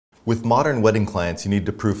With modern wedding clients, you need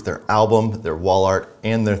to proof their album, their wall art,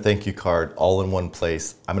 and their thank you card all in one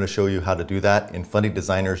place. I'm going to show you how to do that in Fundy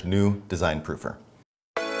Designer's new design proofer.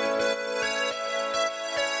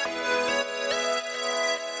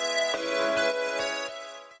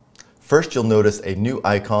 First, you'll notice a new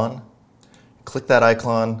icon. Click that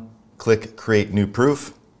icon, click Create New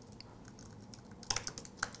Proof.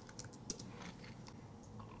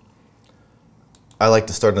 I like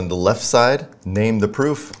to start on the left side, name the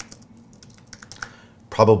proof,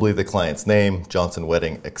 probably the client's name, Johnson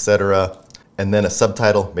Wedding, etc. And then a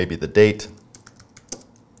subtitle, maybe the date.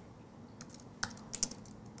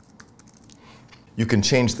 You can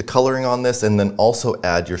change the coloring on this and then also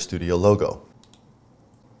add your studio logo.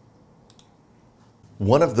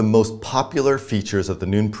 One of the most popular features of the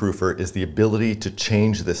new proofer is the ability to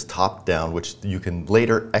change this top down, which you can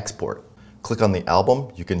later export. Click on the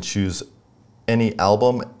album, you can choose any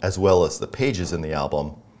album as well as the pages in the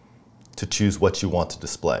album to choose what you want to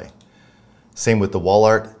display. Same with the wall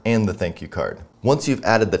art and the thank you card. Once you've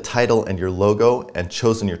added the title and your logo and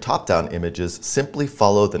chosen your top-down images, simply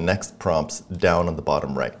follow the next prompts down on the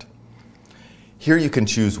bottom right. Here you can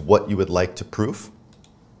choose what you would like to proof.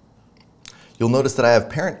 You'll notice that I have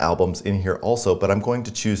parent albums in here also, but I'm going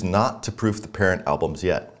to choose not to proof the parent albums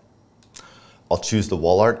yet. I'll choose the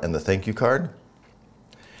wall art and the thank you card.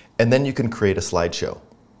 And then you can create a slideshow.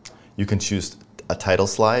 You can choose a title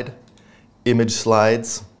slide, image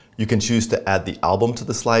slides. You can choose to add the album to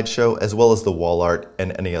the slideshow as well as the wall art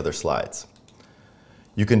and any other slides.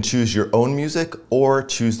 You can choose your own music or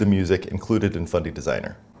choose the music included in Fundy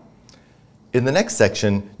Designer. In the next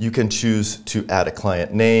section, you can choose to add a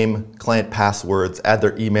client name, client passwords, add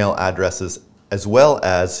their email addresses, as well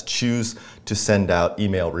as choose to send out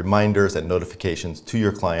email reminders and notifications to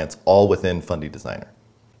your clients all within Fundy Designer.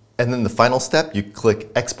 And then the final step, you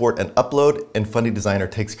click Export and Upload, and Fundy Designer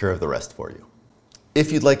takes care of the rest for you.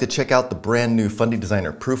 If you'd like to check out the brand new Fundy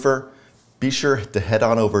Designer Proofer, be sure to head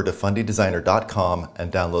on over to fundydesigner.com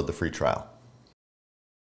and download the free trial.